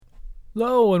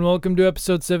Hello and welcome to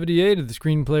episode 78 of the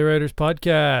Screenplay Writers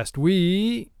Podcast.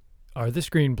 We are the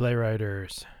Screenplay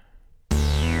Writers.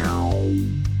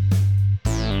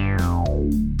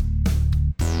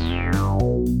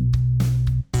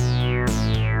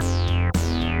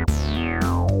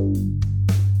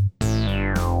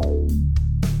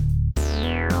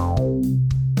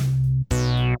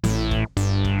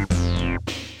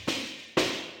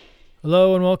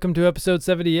 Hello and welcome to episode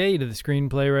 78 of the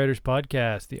Screenplay Writers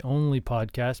Podcast, the only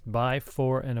podcast by,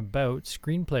 for, and about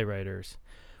screenplay writers.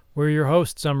 We're your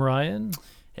hosts. I'm Ryan.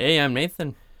 Hey, I'm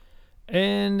Nathan.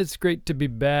 And it's great to be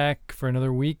back for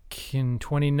another week in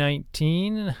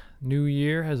 2019. New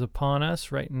year has upon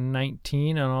us, writing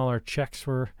 19 on all our checks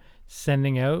we're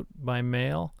sending out by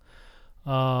mail.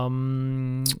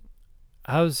 How's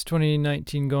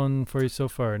 2019 going for you so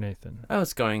far, Nathan? Oh,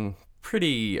 it's going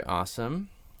pretty awesome.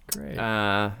 Great.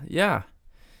 Yeah.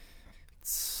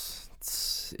 It's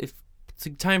a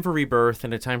time for rebirth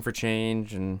and a time for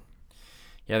change, and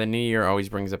yeah, the new year always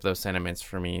brings up those sentiments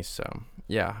for me. So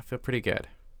yeah, I feel pretty good.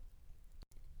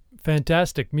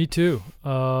 Fantastic. Me too.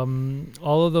 All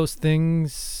of those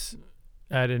things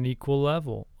at an equal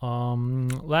level.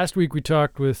 Last week we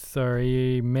talked with our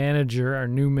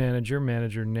new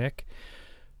manager Nick,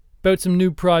 about some new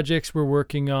projects we're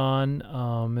working on.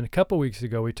 And a couple weeks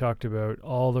ago, we talked about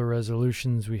all the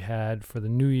resolutions we had for the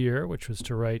new year, which was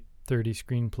to write 30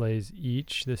 screenplays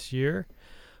each this year.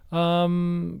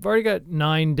 I've already got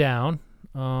 9 down.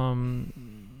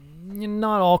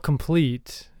 Not all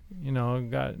complete.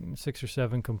 Got 6 or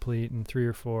 7 complete and 3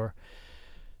 or 4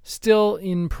 still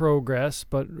in progress,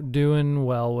 but doing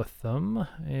well with them.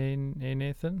 Hey,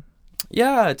 Nathan?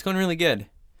 Yeah, it's going really good.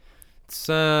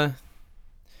 I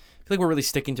feel like we're really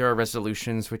sticking to our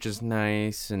resolutions, which is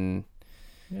nice, and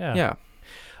yeah.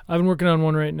 I've been working on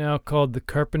one right now called The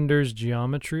Carpenter's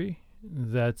Geometry.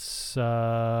 That's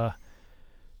sort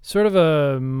of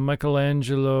a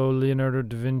Michelangelo, Leonardo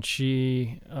da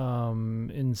Vinci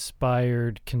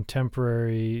inspired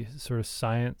contemporary sort of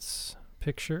science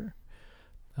picture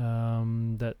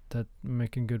that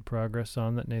making good progress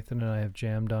on, that Nathan and I have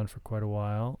jammed on for quite a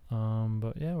while.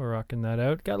 But yeah, we're rocking that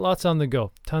out. Got lots on the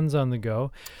go, tons on the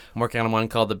go. I'm working on one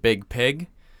called The Big Pig.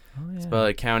 Oh, yeah. It's about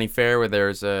a county fair where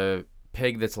there's a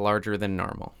pig that's larger than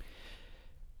normal.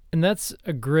 And that's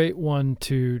a great one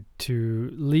to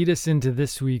lead us into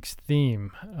this week's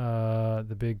theme,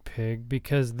 The Big Pig,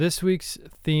 because this week's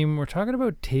theme, we're talking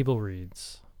about table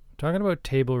reads.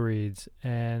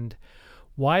 And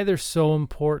why they're so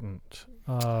important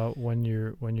when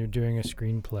you're doing a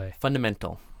screenplay.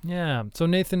 Fundamental. Yeah. So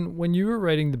Nathan, when you were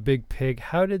writing The Big Pig,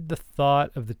 how did the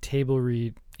thought of the table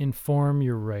read inform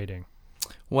your writing?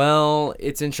 Well,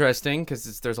 it's interesting because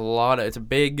it's a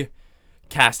big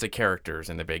cast of characters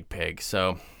in The Big Pig.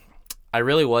 So I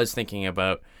really was thinking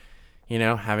about,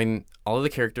 having all of the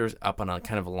characters up on a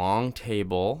kind of long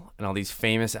table and all these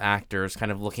famous actors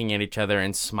kind of looking at each other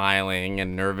and smiling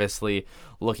and nervously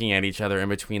looking at each other in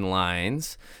between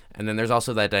lines. And then there's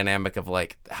also that dynamic of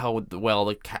like how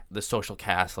well the social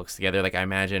cast looks together. Like I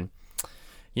imagine,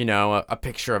 a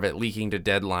picture of it leaking to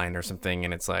Deadline or something,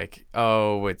 and it's like,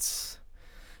 oh, it's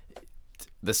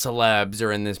the celebs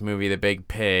are in this movie, The Big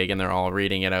Pig, and they're all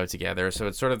reading it out together. So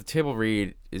it's sort of, the table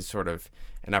read is sort of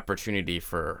an opportunity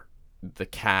for the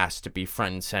cast to be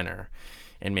front and center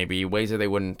in maybe ways that they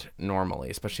wouldn't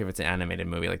normally, especially if it's an animated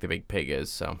movie like The Big Pig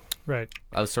is. So right,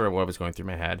 that was sort of what was going through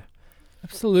my head.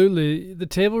 Absolutely. The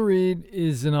table read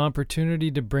is an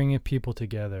opportunity to bring people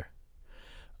together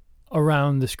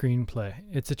around the screenplay.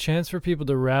 It's a chance for people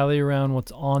to rally around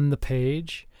what's on the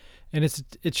page, and it's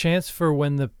a chance for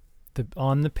when the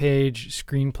on the page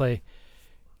screenplay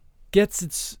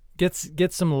gets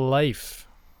some life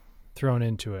thrown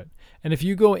into it. And if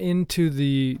you go into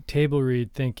the table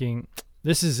read thinking,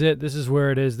 this is it, this is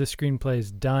where it is, this screenplay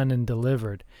is done and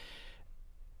delivered,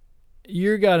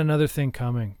 you got another thing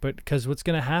coming. But because what's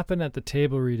going to happen at the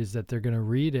table read is that they're going to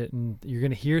read it and you're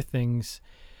going to hear things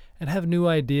and have new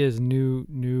ideas, new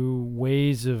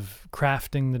ways of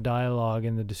crafting the dialogue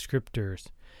and the descriptors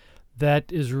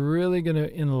that is really going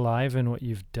to enliven what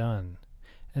you've done.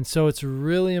 And so it's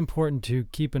really important to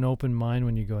keep an open mind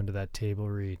when you go into that table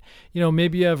read.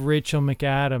 Maybe you have Rachel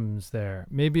McAdams there.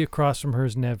 Maybe across from her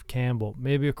is Nev Campbell.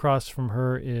 Maybe across from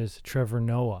her is Trevor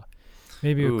Noah.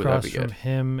 Maybe across from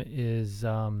him is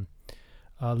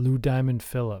Lou Diamond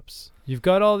Phillips. You've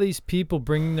got all these people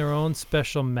bringing their own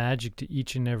special magic to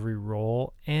each and every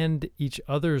role and each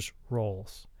other's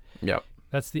roles. Yep.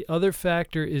 That's the other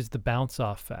factor, is the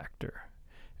bounce-off factor.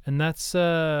 And that's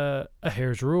a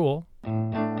hair's rule.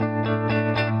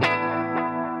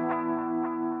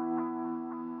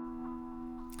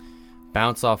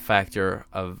 bounce off factor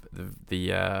of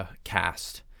the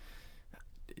cast.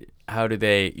 How do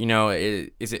they,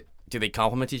 do they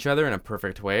complement each other in a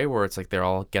perfect way where it's like they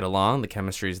all get along, the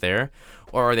chemistry is there?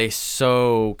 Or are they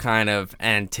so kind of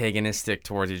antagonistic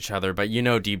towards each other, but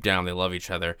deep down they love each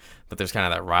other, but there's kind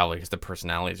of that rivalry because the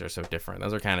personalities are so different?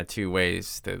 Those are kind of two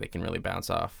ways that they can really bounce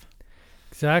off.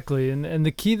 Exactly. And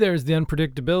the key there is the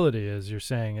unpredictability, as you're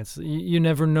saying. It's you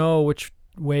never know which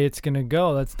way it's going to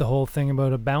go. That's the whole thing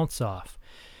about a bounce off.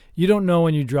 You don't know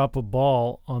when you drop a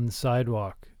ball on the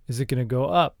sidewalk. Is it going to go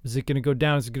up? Is it going to go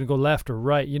down? Is it going to go left or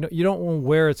right? You don't know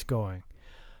where it's going.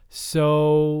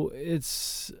 So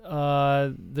it's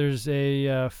there's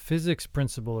a physics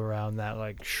principle around that,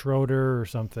 like Schroeder or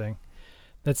something.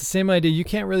 That's the same idea. You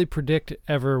can't really predict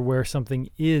ever where something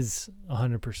is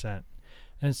 100%.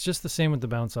 And it's just the same with the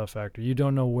bounce off factor. You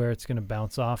don't know where it's going to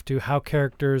bounce off to, how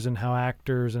characters and how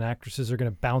actors and actresses are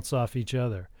going to bounce off each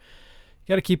other. You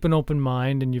got to keep an open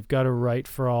mind, and you've got to write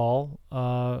for all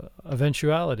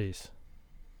eventualities.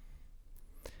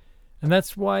 And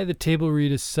that's why the table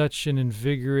read is such an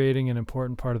invigorating and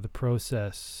important part of the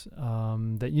process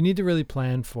that you need to really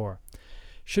plan for.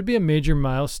 Should be a major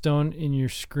milestone in your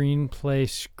screenplay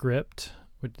script.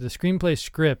 The screenplay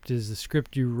script is the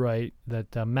script you write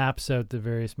that maps out the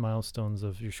various milestones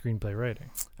of your screenplay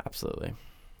writing. Absolutely.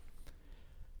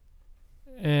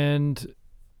 And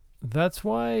that's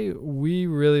why we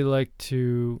really like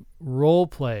to role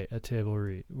play a table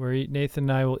read, where Nathan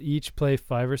and I will each play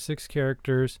 5 or 6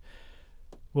 characters.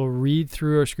 We'll read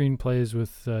through our screenplays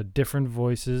with different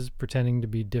voices, pretending to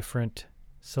be different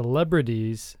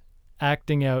celebrities,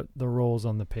 acting out the roles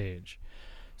on the page.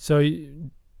 So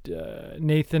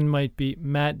Nathan might be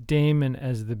Matt Damon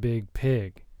as the Big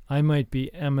Pig. I might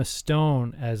be Emma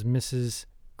Stone as Mrs.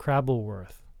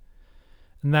 Krabbleworth.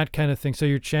 And that kind of thing. So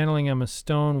you're channeling Emma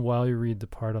Stone while you read the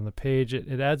part on the page.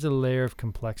 It adds a layer of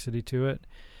complexity to it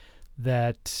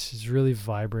that is really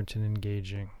vibrant and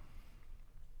engaging.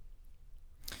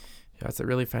 Yeah, it's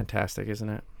really fantastic, isn't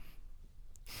it?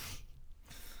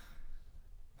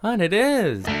 Hon, it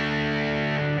is.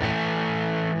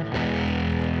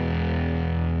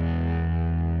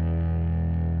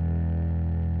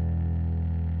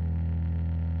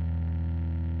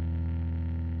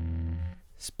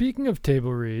 Speaking of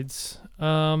table reads,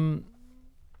 one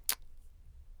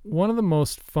of the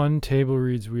most fun table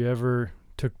reads we ever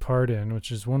took part in,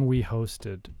 which is one we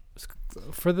hosted,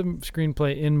 for the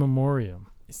screenplay In Memoriam.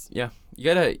 Yeah,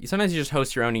 sometimes you just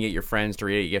host your own, you get your friends to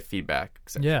read it, you get feedback.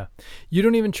 Yeah, you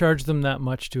don't even charge them that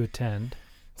much to attend.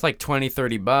 It's like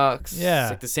 $20-$30. Yeah,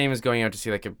 it's like the same as going out to see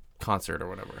like a concert or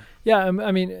whatever. Yeah,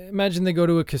 I mean, imagine they go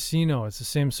to a casino. It's the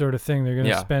same sort of thing. They're going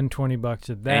to spend $20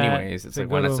 at that. Anyways, it's like,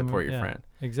 why not support your friend?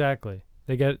 Exactly.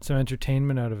 They get some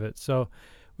entertainment out of it. So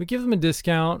we give them a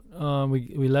discount.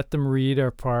 We let them read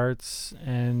our parts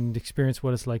and experience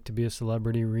what it's like to be a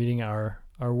celebrity reading our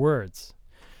words.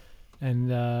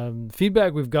 And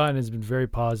feedback we've gotten has been very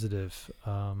positive.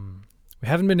 We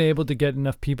haven't been able to get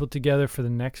enough people together for the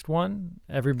next one.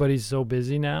 Everybody's so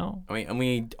busy now. And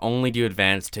we only do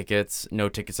advance tickets, no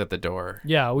tickets at the door.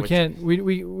 Yeah, we can't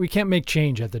make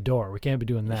change at the door. We can't be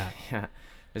doing that. Yeah.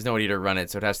 There's nobody to run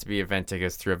it, so it has to be event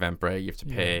tickets through Eventbrite. You have to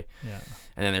pay. Yeah.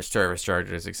 And then there's service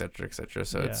charges, et cetera, et cetera.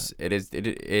 So it's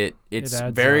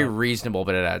very reasonable,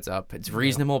 but it adds up. It's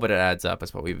reasonable, but it adds up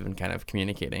is what we've been kind of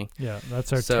communicating. Yeah,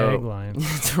 that's our tagline.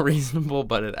 It's reasonable,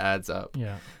 but it adds up.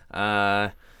 Yeah.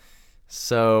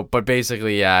 But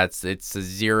basically, yeah, it's a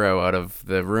 0 out of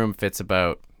the room fits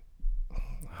about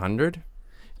 100.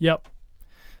 Yep.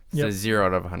 It's a 0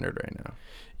 out of 100 right now.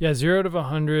 Yeah, 0 out of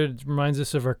 100 reminds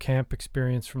us of our camp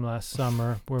experience from last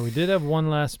summer, where we did have one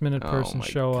last-minute person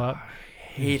show up.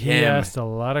 I hate him. He asked a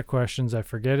lot of questions. I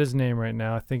forget his name right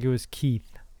now. I think it was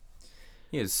Keith.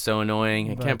 He is so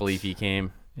annoying. I can't believe he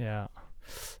came. Yeah.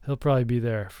 He'll probably be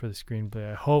there for the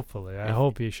screenplay. I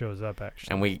hope he shows up,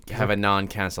 actually. And we have a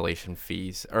non-cancellation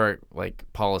fees or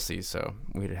like policy, so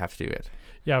we'd have to do it.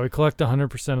 Yeah, we collect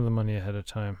 100% of the money ahead of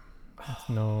time.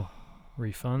 No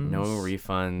refunds. No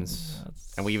refunds.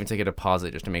 And we even take a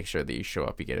deposit just to make sure that you show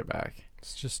up, you get it back.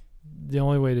 It's just the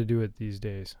only way to do it these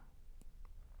days.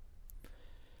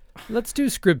 Let's do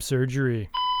script surgery.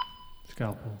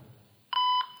 Scalpel.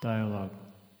 Dialogue.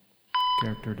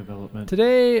 Character development.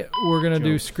 Today, we're going to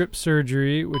do script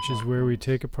surgery, which is where we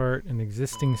take apart an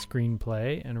existing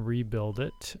screenplay and rebuild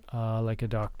it like a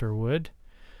doctor would.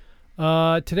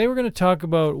 Today, we're going to talk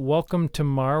about Welcome to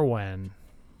Marwen.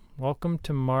 Welcome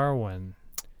to Marwen.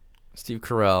 Steve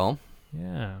Carell.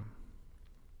 Yeah.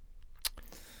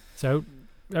 It's out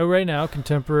right now,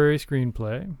 contemporary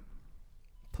screenplay.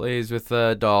 Plays with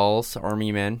dolls,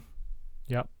 army men.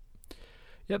 Yep.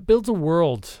 Yeah, builds a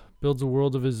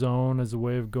world of his own as a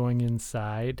way of going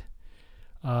inside.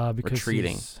 Because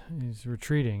Retreating. He's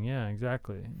retreating. Yeah,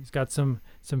 exactly. He's got some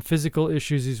physical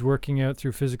issues he's working out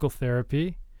through physical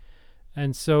therapy,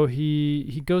 and so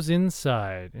he goes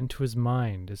inside into his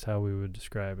mind, is how we would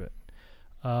describe it.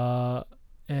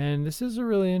 And this is a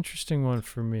really interesting one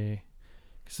for me,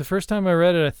 because the first time I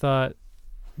read it, I thought,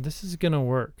 this is gonna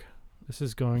work. This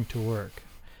is going to work.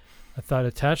 I thought,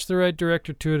 attach the right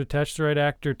director to it, attach the right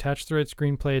actor, attach the right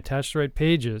screenplay, attach the right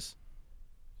pages.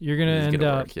 You're going to end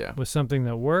up with something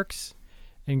that works.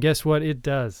 And guess what? It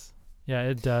does. Yeah,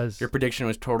 it does. Your prediction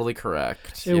was totally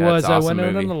correct. It was. I went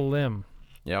out on a limb.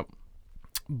 Yep.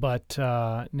 But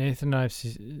Nathan and I have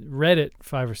read it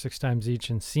 5 or 6 times each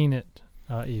and seen it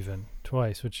even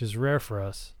twice, which is rare for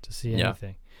us to see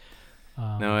anything.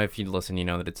 No, if you listen, you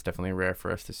know that it's definitely rare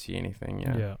for us to see anything.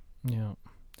 Yeah.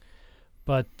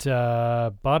 But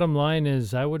bottom line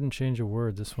is, I wouldn't change a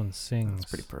word. This one sings. It's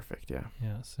pretty perfect, yeah.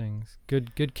 Yeah, sings.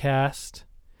 Good cast.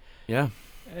 Yeah.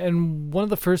 And one of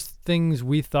the first things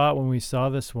we thought when we saw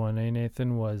this one,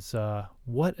 Nathan, was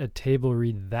what a table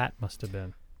read that must have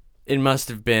been. It must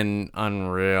have been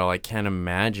unreal. I can't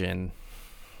imagine,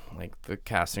 like, the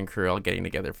cast and crew all getting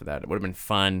together for that. It would have been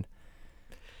fun.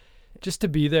 Just to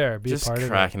be there, be a part of it.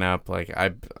 Just cracking up. Like,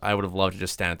 I would have loved to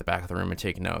just stand at the back of the room and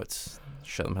take notes.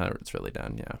 Show them how it's really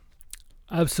done, yeah.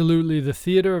 Absolutely. The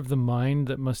theater of the mind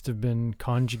that must have been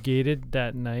conjugated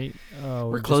that night.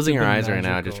 We're closing our eyes right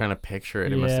now, just trying to picture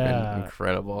it. It must have been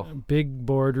incredible. A big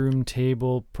boardroom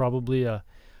table, probably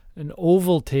an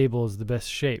oval table is the best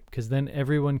shape, because then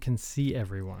everyone can see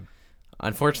everyone.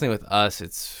 Unfortunately, with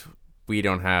us, we've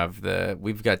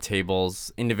got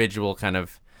tables, individual kind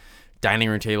of dining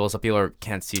room tables. Some people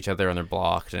can't see each other and they're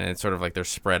blocked, and it's sort of like they're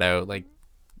spread out like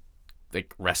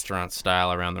restaurant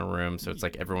style around the room, so it's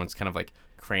like everyone's kind of like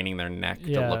craning their neck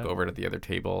to look over to the other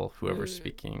table, whoever's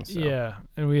speaking. So. Yeah,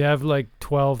 and we have like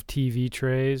 12 TV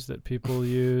trays that people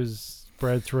use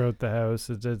spread throughout the house.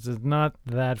 It's not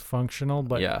that functional,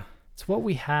 but it's what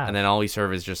we have. And then all we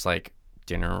serve is just like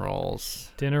dinner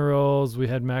rolls. We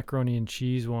had macaroni and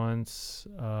cheese once.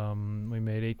 We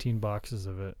made 18 boxes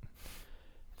of it.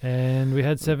 And we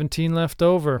had 17 left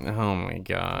over. Oh, my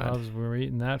God. We were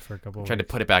eating that for a couple of weeks. Tried to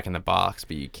put it back in the box,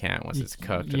 but you can't once it's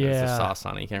cooked and there's a sauce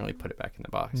on it. You can't really put it back in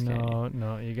the box, can you?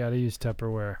 No, you got to use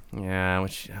Tupperware. Yeah,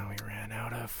 which we ran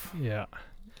out of. Yeah.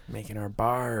 Making our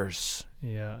bars.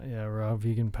 Yeah, raw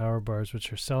vegan power bars,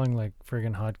 which are selling like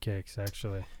friggin' hotcakes,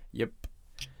 actually. Yep.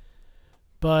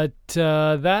 But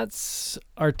that's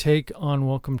our take on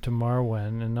Welcome to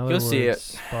Marwen. In other words, see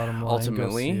it. Bottom line,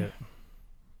 Ultimately. go see it.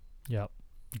 Yep.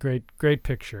 Great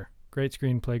picture. Great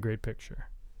screenplay, great picture.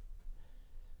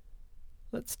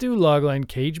 Let's do Logline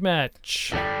Cage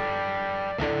Match.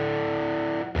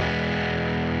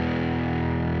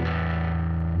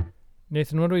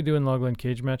 Nathan, what do we do in Logline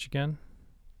Cage Match again?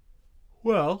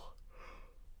 Well,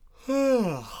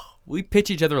 we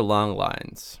pitch each other long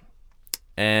lines.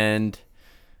 And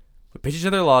we pitch each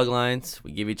other log lines.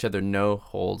 We give each other no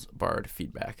holds barred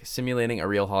feedback, simulating a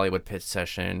real Hollywood pitch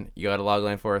session. You got a log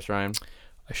line for us, Ryan?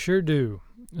 I sure do.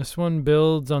 This one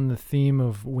builds on the theme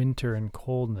of winter and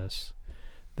coldness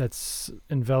that's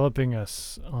enveloping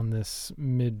us on this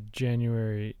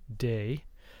mid-January day.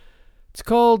 It's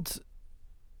called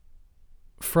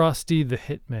Frosty the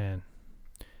Hitman.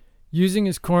 Using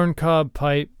his corncob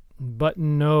pipe,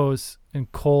 button nose,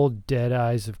 and cold dead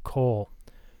eyes of coal,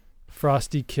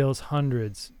 Frosty kills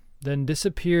hundreds, then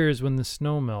disappears when the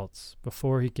snow melts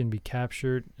before he can be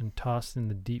captured and tossed in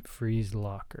the deep freeze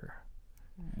locker.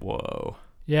 Whoa.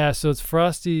 Yeah, so it's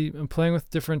Frosty. I'm playing with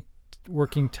different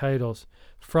working titles.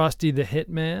 Frosty the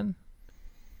Hitman,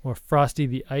 or Frosty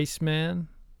the Iceman,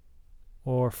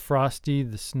 or Frosty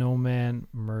the Snowman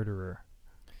Murderer.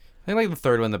 I like the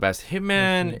third one the best.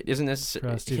 Hitman isn't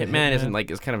necessarily... Hitman isn't like...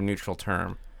 It's kind of a neutral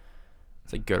term.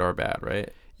 It's like good or bad,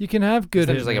 right? You can have good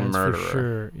hitmans, just like a murderer. For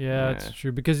sure. Yeah, it's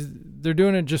true, because they're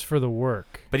doing it just for the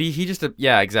work. But he just...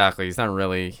 Yeah, exactly. He's not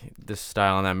really this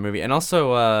style in that movie. And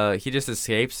also, he just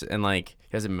escapes and, like, he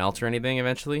doesn't melt or anything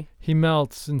eventually. He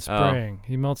melts in spring.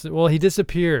 He melts... Well, he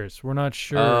disappears. We're not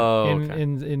sure. Okay.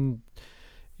 In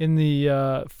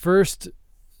the first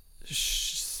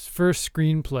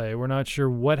screenplay, we're not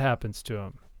sure what happens to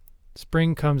him.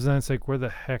 Spring comes and it's like, where the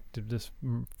heck did this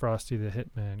Frosty the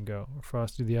Hitman go? Or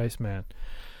Frosty the Iceman?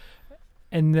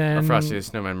 And then... Or Frosty the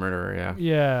Snowman Murderer, yeah.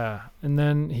 Yeah. And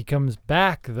then he comes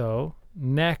back, though,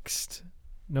 next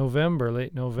November,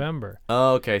 late November.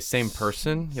 Oh, okay. Same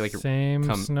person?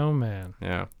 Same snowman.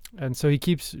 Yeah. And so he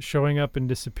keeps showing up and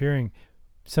disappearing.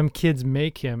 Some kids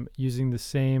make him using the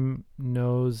same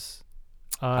nose,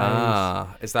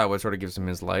 Is that what sort of gives him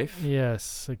his life?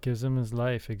 Yes, it gives him his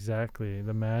life, exactly,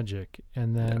 the magic.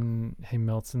 And then he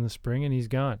melts in the spring and he's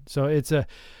gone. So it's a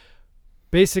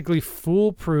basically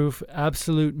foolproof,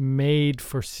 absolute made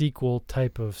for sequel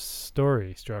type of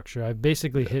story structure. I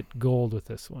basically hit gold with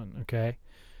this one, okay?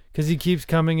 Because he keeps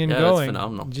coming and going. That's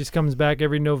phenomenal. He just comes back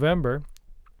every November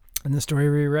and the story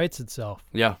rewrites itself.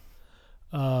 Yeah.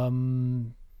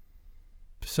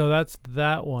 So that's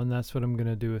that one. That's what I'm going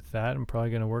to do with that. I'm probably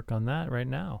going to work on that right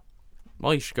now.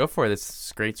 Well, you should go for it.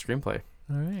 It's a great screenplay.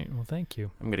 All right. Well, thank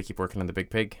you. I'm going to keep working on The Big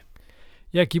Pig.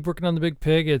 Yeah, keep working on The Big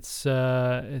Pig. It's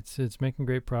making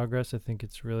great progress. I think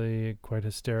it's really quite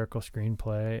hysterical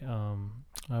screenplay.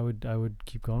 I would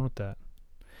keep going with that.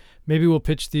 Maybe we'll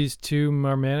pitch these to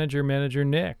our manager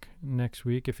Nick, next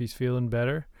week if he's feeling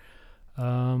better.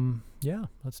 Yeah,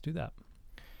 let's do that.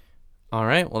 All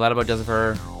right. Well, that about does it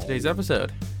for today's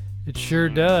episode. It sure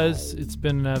does. It's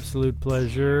been an absolute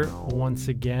pleasure once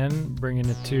again bringing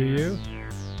it to you.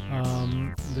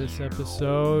 This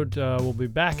episode, we'll be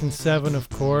back in 7, of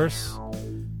course.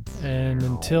 And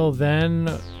until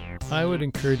then, I would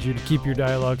encourage you to keep your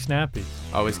dialogue snappy.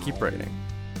 Always keep writing.